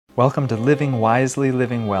Welcome to Living Wisely,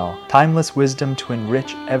 Living Well, timeless wisdom to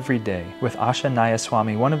enrich every day, with Asha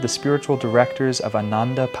Nayaswami, one of the spiritual directors of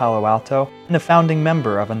Ananda Palo Alto and a founding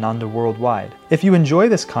member of Ananda Worldwide. If you enjoy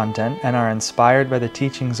this content and are inspired by the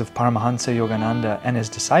teachings of Paramahansa Yogananda and his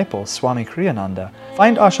disciple, Swami Kriyananda,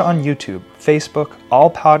 find Asha on YouTube, Facebook,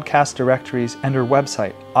 all podcast directories, and her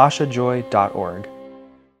website, ashajoy.org.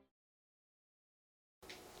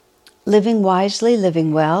 Living Wisely,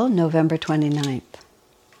 Living Well, November 29th.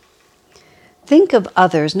 Think of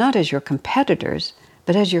others not as your competitors,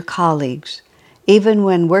 but as your colleagues, even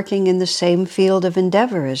when working in the same field of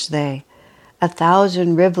endeavor as they.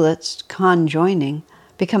 1,000 rivulets conjoining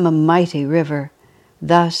become a mighty river.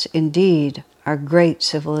 Thus, indeed, are great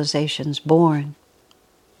civilizations born.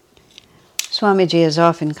 Swamiji has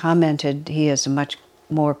often commented he is a much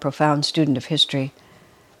more profound student of history.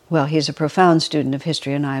 Well, he's a profound student of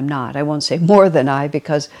history, and I am not. I won't say more than I,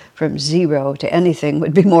 because from zero to anything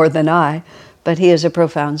would be more than I. But he is a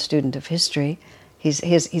profound student of history.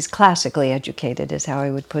 He's classically educated, is how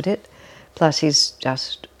I would put it. Plus, he's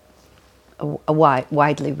just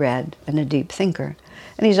widely read and a deep thinker.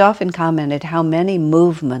 And he's often commented how many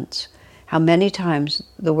movements, how many times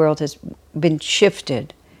the world has been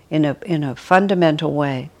shifted in a fundamental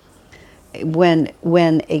way when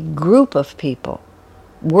a group of people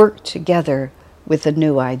work together with a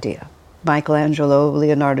new idea. Michelangelo,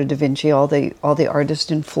 Leonardo da Vinci, all the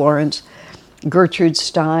artists in Florence, Gertrude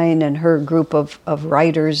Stein and her group of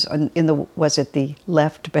writers in the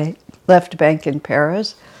Left Bank in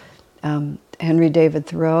Paris, Henry David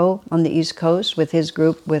Thoreau on the East Coast with his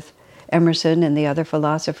group with Emerson and the other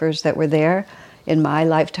philosophers that were there. In my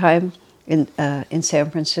lifetime in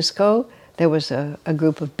San Francisco, there was a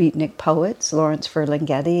group of beatnik poets, Lawrence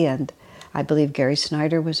Ferlinghetti, and I believe Gary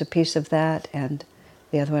Snyder was a piece of that, and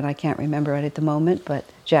the other one I can't remember right at the moment, but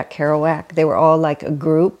Jack Kerouac. They were all like a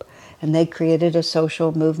group, and they created a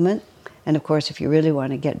social movement. And of course, if you really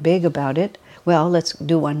want to get big about it, well, let's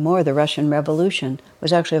do one more. The Russian Revolution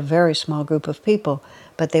was actually a very small group of people,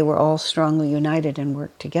 but they were all strongly united and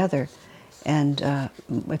worked together. And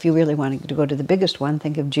if you really wanted to go to the biggest one,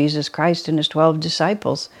 think of Jesus Christ and his 12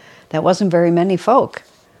 disciples. That wasn't very many folk,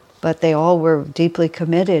 but they all were deeply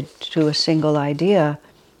committed to a single idea.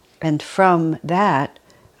 And from that,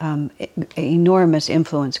 enormous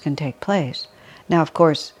influence can take place. Now, of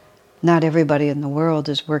course, not everybody in the world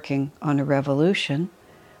is working on a revolution,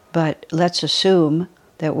 but let's assume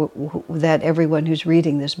that that everyone who's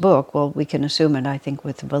reading this book, well, we can assume it, I think,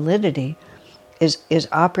 with validity, is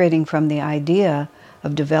operating from the idea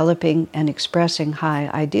of developing and expressing high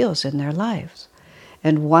ideals in their lives.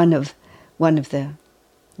 And one of the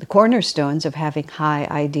cornerstones of having high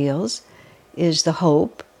ideals is the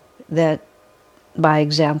hope that by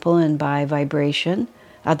example and by vibration,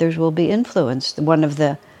 others will be influenced. One of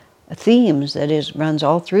the themes that runs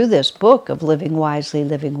all through this book of Living Wisely,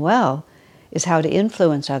 Living Well is how to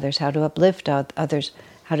influence others, how to uplift others,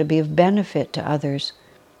 how to be of benefit to others,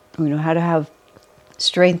 how to have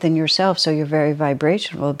strength in yourself so your very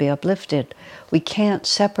vibration will be uplifted. We can't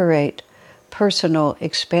separate personal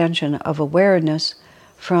expansion of awareness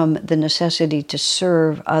from the necessity to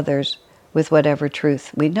serve others with whatever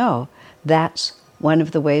truth we know. That's one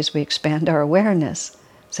of the ways we expand our awareness,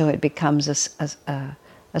 so it becomes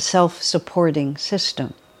a self-supporting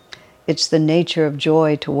system. It's the nature of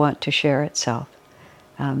joy to want to share itself.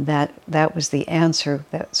 That was the answer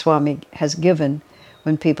that Swami has given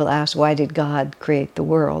when people ask, why did God create the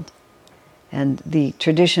world? And the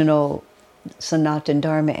traditional Sanatana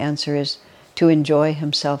Dharma answer is to enjoy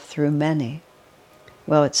himself through many.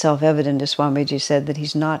 Well, it's self-evident, as Swamiji said, that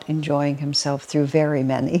he's not enjoying himself through very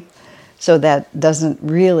many. So that doesn't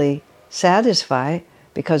really satisfy,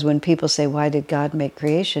 because when people say, why did God make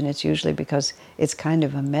creation? It's usually because it's kind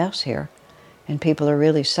of a mess here. And people are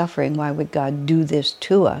really suffering. Why would God do this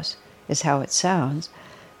to us, is how it sounds.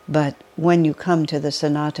 But when you come to the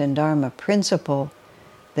Sanatana Dharma principle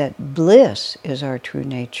that bliss is our true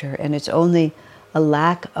nature, and it's only a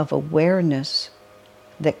lack of awareness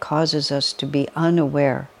that causes us to be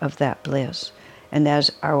unaware of that bliss. And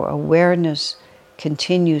as our awareness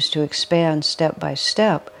continues to expand step by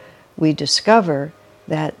step, we discover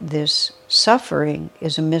that this suffering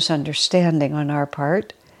is a misunderstanding on our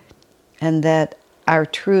part, and that our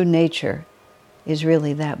true nature is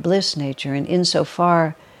really that bliss nature. And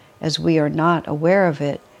insofar as we are not aware of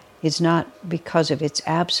it, it's not because of its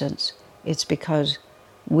absence, it's because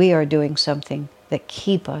we are doing something that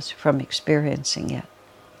keep us from experiencing it.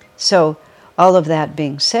 So, all of that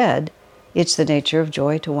being said, it's the nature of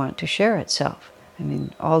joy to want to share itself. I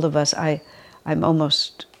mean, all of us, I'm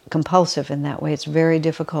almost compulsive in that way. It's very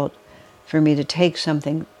difficult for me to take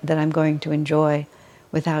something that I'm going to enjoy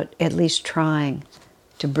without at least trying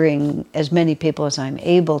to bring as many people as I'm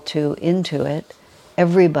able to into it,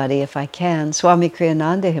 everybody if I can. Swami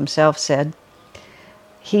Kriyananda himself said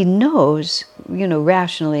he knows,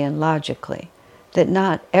 rationally and logically, that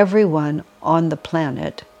not everyone on the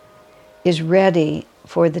planet is ready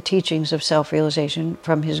for the teachings of self-realization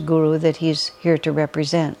from his guru that he's here to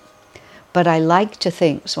represent. But I like to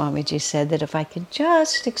think, Swamiji said, that if I could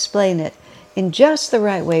just explain it in just the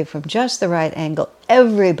right way, from just the right angle,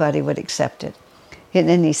 everybody would accept it. And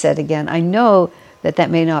then he said again, I know that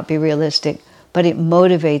may not be realistic, but it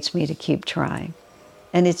motivates me to keep trying.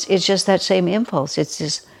 And it's just that same impulse. It's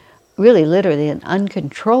just really literally an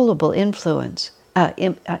uncontrollable impulse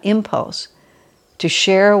to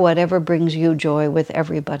share whatever brings you joy with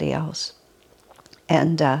everybody else.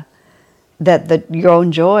 And your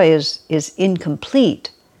own joy is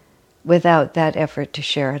incomplete without that effort to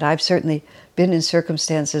share it. I've certainly been in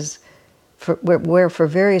circumstances where for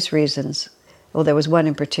various reasons, well, there was one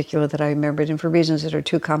in particular that I remembered, and for reasons that are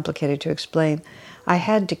too complicated to explain, I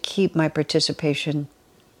had to keep my participation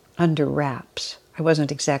under wraps. I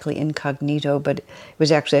wasn't exactly incognito, but it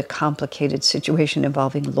was actually a complicated situation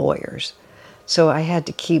involving lawyers. So I had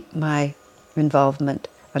to keep my involvement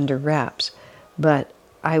under wraps. But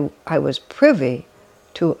I was privy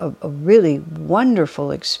to a really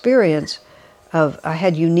wonderful experience I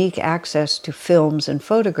had unique access to films and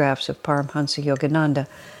photographs of Paramhansa Yogananda,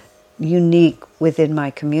 unique within my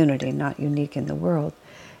community, not unique in the world.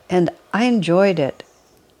 And I enjoyed it,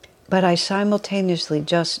 but I simultaneously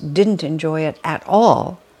just didn't enjoy it at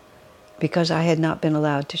all because I had not been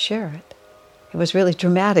allowed to share it. It was really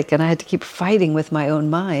dramatic, and I had to keep fighting with my own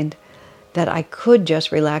mind that I could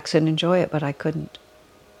just relax and enjoy it, but I couldn't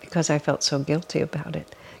because I felt so guilty about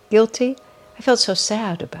it. Guilty? I felt so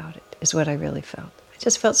sad about it, is what I really felt. I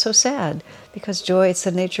just felt so sad because joy, it's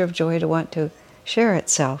the nature of joy to want to share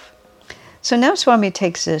itself. So now Swami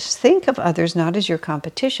takes this, think of others not as your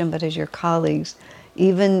competition, but as your colleagues,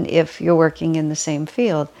 even if you're working in the same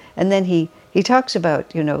field. And then he talks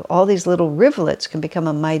about, all these little rivulets can become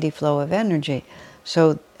a mighty flow of energy.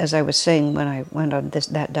 So as I was saying when I went on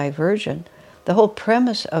that diversion, the whole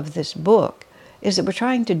premise of this book is that we're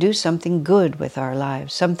trying to do something good with our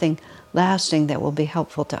lives, something lasting that will be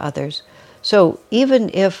helpful to others. So even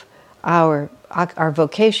if our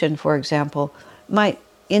vocation, for example, might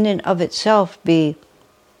in and of itself be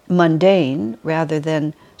mundane rather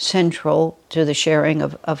than central to the sharing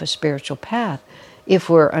of a spiritual path, if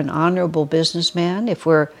we're an honorable businessman, if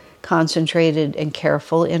we're concentrated and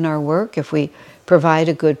careful in our work, if we provide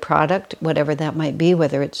a good product, whatever that might be,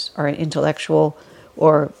 whether it's our intellectual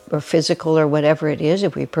or physical or whatever it is,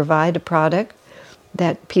 if we provide a product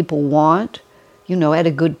that people want, at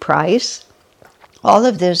a good price, all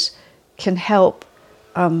of this can help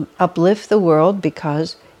uplift the world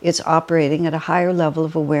because it's operating at a higher level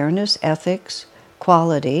of awareness, ethics,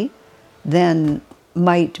 quality than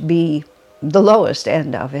might be the lowest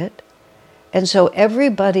end of it. And so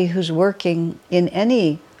everybody who's working in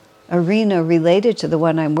any arena related to the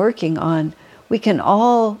one I'm working on, we can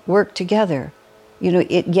all work together.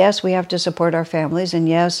 Yes, we have to support our families, and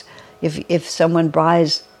yes, if someone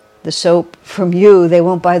buys the soap from you, they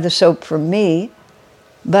won't buy the soap from me.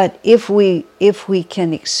 But if we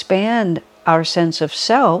can expand our sense of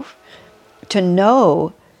self to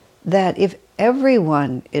know that if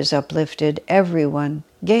everyone is uplifted, everyone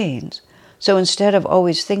gains. So instead of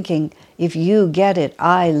always thinking, if you get it,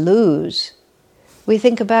 I lose, we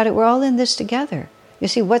think about it, we're all in this together. You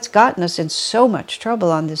see, what's gotten us in so much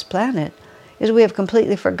trouble on this planet is we have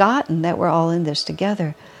completely forgotten that we're all in this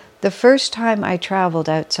together. The first time I traveled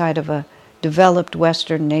outside of a developed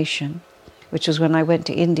Western nation, which was when I went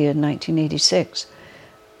to India in 1986,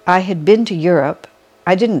 I had been to Europe.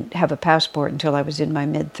 I didn't have a passport until I was in my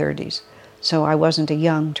mid-30s, so I wasn't a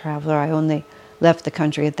young traveler. I only left the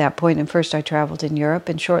country at that point, and first I traveled in Europe,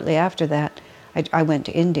 and shortly after that, I went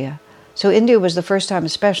to India. So India was the first time,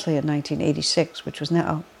 especially in 1986, which was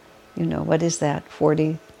now, what is that,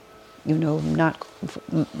 40, not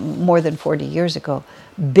more than 40 years ago,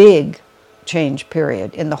 big change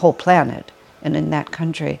period in the whole planet and in that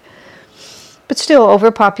country. But still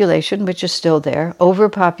overpopulation, which is still there,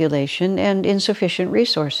 overpopulation and insufficient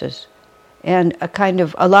resources. And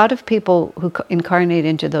a lot of people who incarnate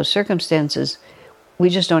into those circumstances, we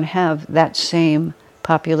just don't have that same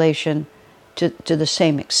population to the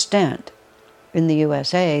same extent in the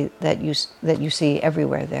USA that you see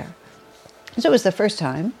everywhere there. So it was the first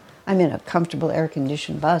time I'm in a comfortable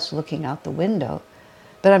air-conditioned bus looking out the window,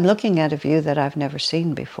 but I'm looking at a view that I've never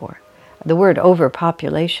seen before. The word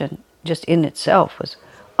overpopulation just in itself was,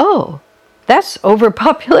 oh, that's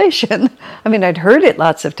overpopulation. I mean, I'd heard it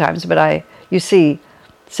lots of times, but you see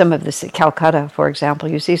some of this, Calcutta, for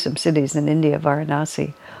example, you see some cities in India,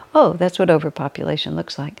 Varanasi. Oh, that's what overpopulation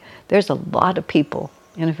looks like. There's a lot of people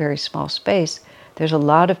in a very small space. There's a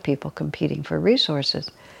lot of people competing for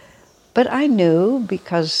resources. But I knew,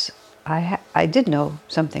 because I did know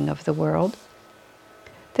something of the world,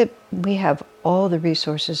 that we have all the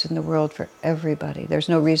resources in the world for everybody. There's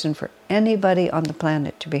no reason for anybody on the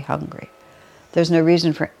planet to be hungry. There's no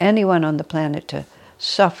reason for anyone on the planet to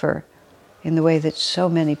suffer in the way that so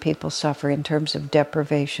many people suffer in terms of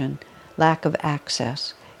deprivation, lack of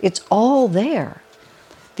access. It's all there.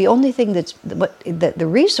 The only thing that the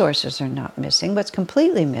resources are not missing, what's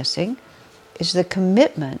completely missing, is the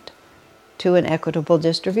commitment to an equitable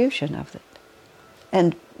distribution of it.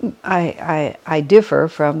 And I differ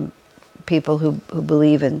from people who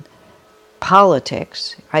believe in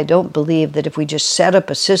politics. I don't believe that if we just set up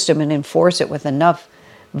a system and enforce it with enough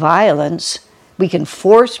violence, we can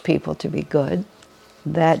force people to be good.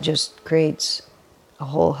 That just creates a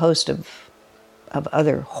whole host of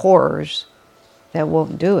other horrors that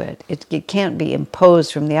won't do it. It can't be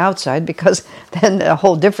imposed from the outside, because then a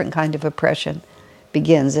whole different kind of oppression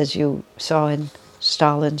begins, as you saw in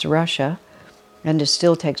Stalin's Russia, and it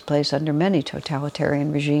still takes place under many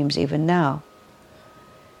totalitarian regimes even now.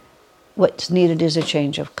 What's needed is a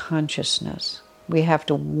change of consciousness. We have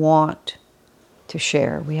to want to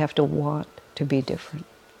share. We have to want to be different.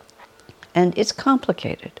 And it's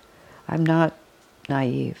complicated. I'm not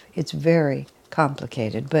naive. It's very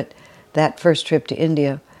complicated. But that first trip to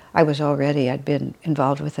India, I'd been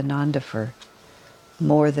involved with Ananda for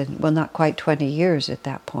more than, well, not quite 20 years at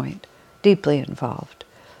that point, deeply involved.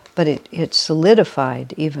 But it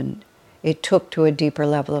solidified even, it took to a deeper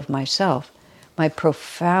level of myself, my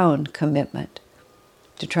profound commitment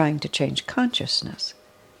to trying to change consciousness.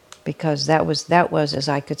 Because that was, as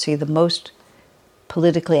I could see, the most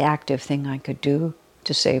politically active thing I could do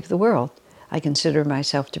to save the world. I consider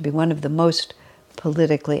myself to be one of the most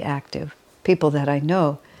politically active people that I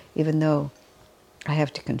know, even though I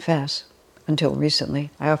have to confess, until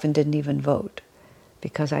recently, I often didn't even vote,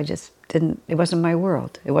 because I just didn't, it wasn't my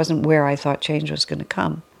world. It wasn't where I thought change was going to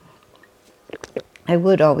come. I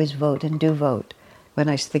would always vote, and do vote, when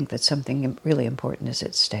I think that something really important is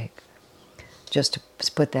at stake, just to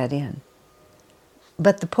put that in.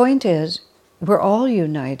 But the point is, we're all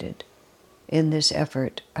united in this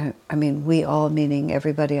effort. I mean, we all, meaning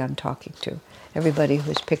everybody I'm talking to, everybody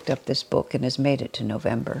who's picked up this book and has made it to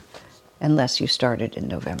November, unless you started in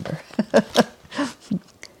November.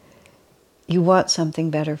 You want something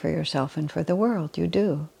better for yourself and for the world, you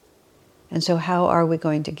do. And so how are we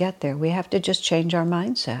going to get there? We have to just change our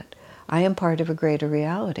mindset. I am part of a greater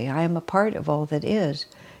reality. I am a part of all that is.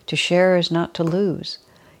 To share is not to lose.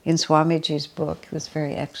 In Swamiji's book, this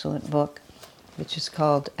very excellent book, which is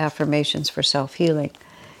called Affirmations for Self-Healing,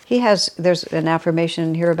 there's an affirmation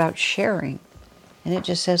in here about sharing. And it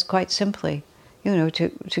just says quite simply,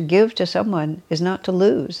 to give to someone is not to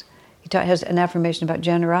lose. He has an affirmation about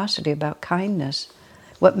generosity, about kindness.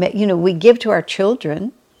 We give to our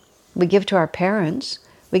children, we give to our parents,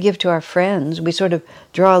 we give to our friends. We sort of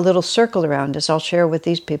draw a little circle around us. I'll share with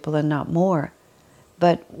these people and not more.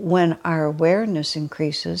 But when our awareness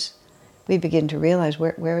increases, we begin to realize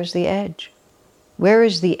where is the edge? Where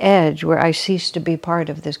is the edge where I cease to be part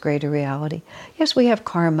of this greater reality? Yes, we have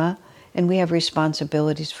karma, and we have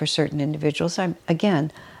responsibilities for certain individuals. I'm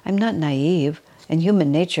not naive. And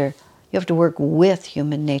human nature, you have to work with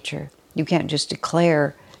human nature. You can't just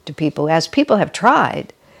declare to people, as people have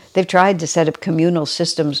tried. They've tried to set up communal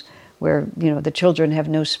systems where, the children have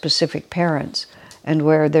no specific parents and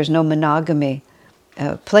where there's no monogamy.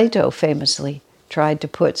 Plato famously tried to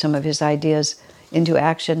put some of his ideas into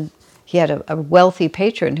action. He had a wealthy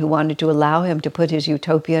patron who wanted to allow him to put his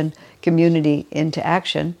utopian community into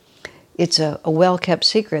action. It's a well-kept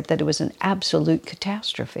secret that it was an absolute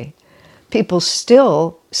catastrophe. People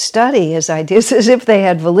still study his ideas as if they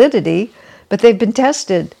had validity, but they've been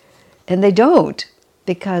tested, and they don't,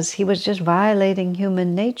 because he was just violating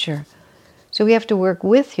human nature. So we have to work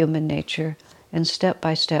with human nature and step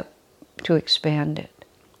by step to expand it.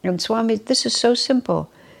 And Swami, this is so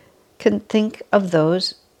simple. Don't think of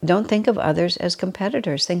others as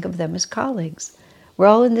competitors. Think of them as colleagues. We're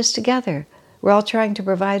all in this together. We're all trying to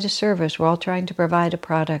provide a service. We're all trying to provide a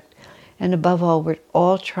product. And above all, we're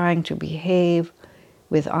all trying to behave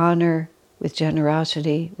with honor, with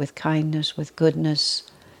generosity, with kindness, with goodness.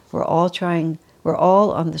 We're all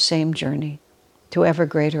on the same journey to ever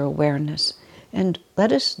greater awareness. And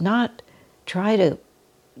let us not try to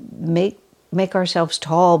make ourselves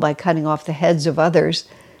tall by cutting off the heads of others.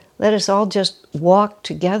 Let us all just walk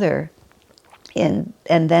together, and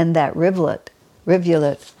then that rivulet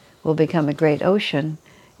will become a great ocean,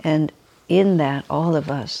 and in that all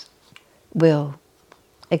of us will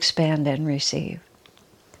expand and receive.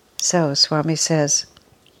 So Swami says,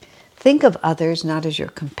 think of others not as your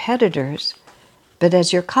competitors, but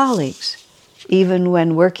as your colleagues, even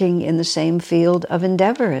when working in the same field of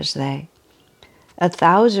endeavor as they.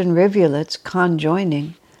 1,000 rivulets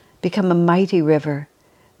conjoining become a mighty river.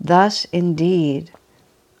 Thus, indeed,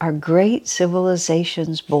 are great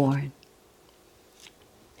civilizations born.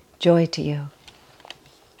 Joy to you.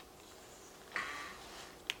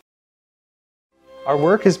 Our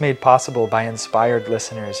work is made possible by inspired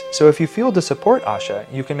listeners, so if you feel to support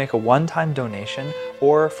Asha, you can make a one-time donation,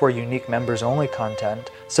 or for unique members-only content,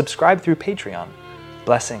 subscribe through Patreon.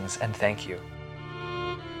 Blessings and thank you.